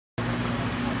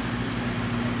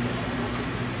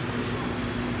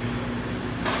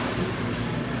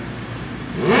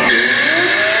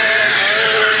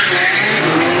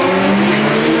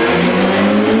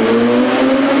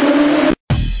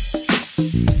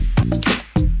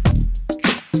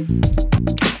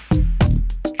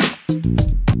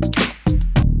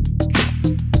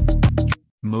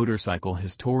motorcycle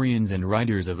historians and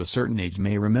riders of a certain age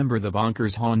may remember the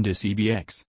bonkers Honda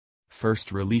CBX.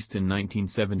 First released in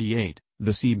 1978,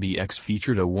 the CBX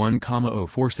featured a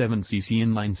 1.047cc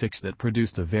inline-six that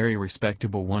produced a very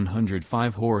respectable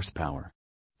 105 horsepower.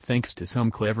 Thanks to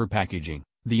some clever packaging,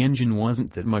 the engine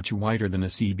wasn't that much wider than a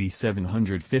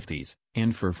CB750's,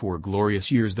 and for 4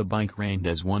 glorious years the bike reigned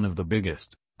as one of the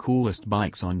biggest, coolest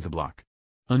bikes on the block.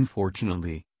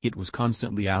 Unfortunately, it was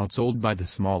constantly outsold by the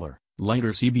smaller, lighter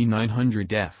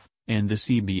CB900F, and the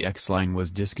CBX line was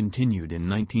discontinued in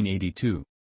 1982.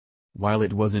 While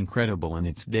it was incredible in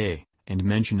its day, and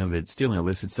mention of it still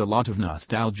elicits a lot of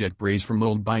nostalgic praise from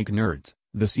old bike nerds,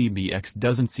 the CBX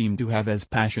doesn't seem to have as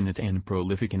passionate and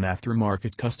prolific an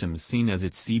aftermarket customs scene as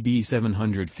its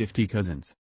CB750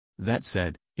 cousins. That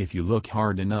said, if you look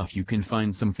hard enough you can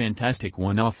find some fantastic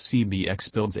one-off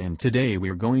CBX builds, and today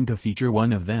we're going to feature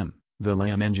one of them, the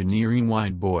Lamb Engineering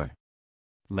Wide Boy.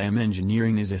 Lamb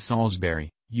Engineering is a Salisbury,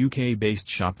 UK-based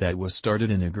shop that was started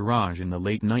in a garage in the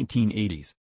late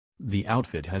 1980s. The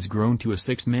outfit has grown to a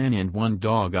 6-man and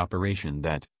 1-dog operation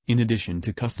that, in addition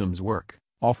to customs work,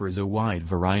 offers a wide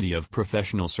variety of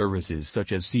professional services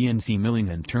such as CNC milling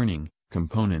and turning,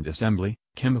 component assembly,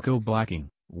 chemical blacking,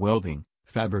 welding,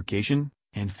 fabrication,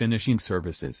 and finishing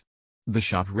services. The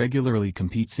shop regularly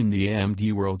competes in the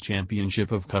AMD World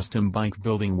Championship of Custom Bike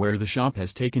Building, where the shop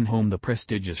has taken home the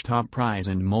prestigious top prize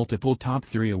and multiple top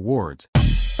 3 awards.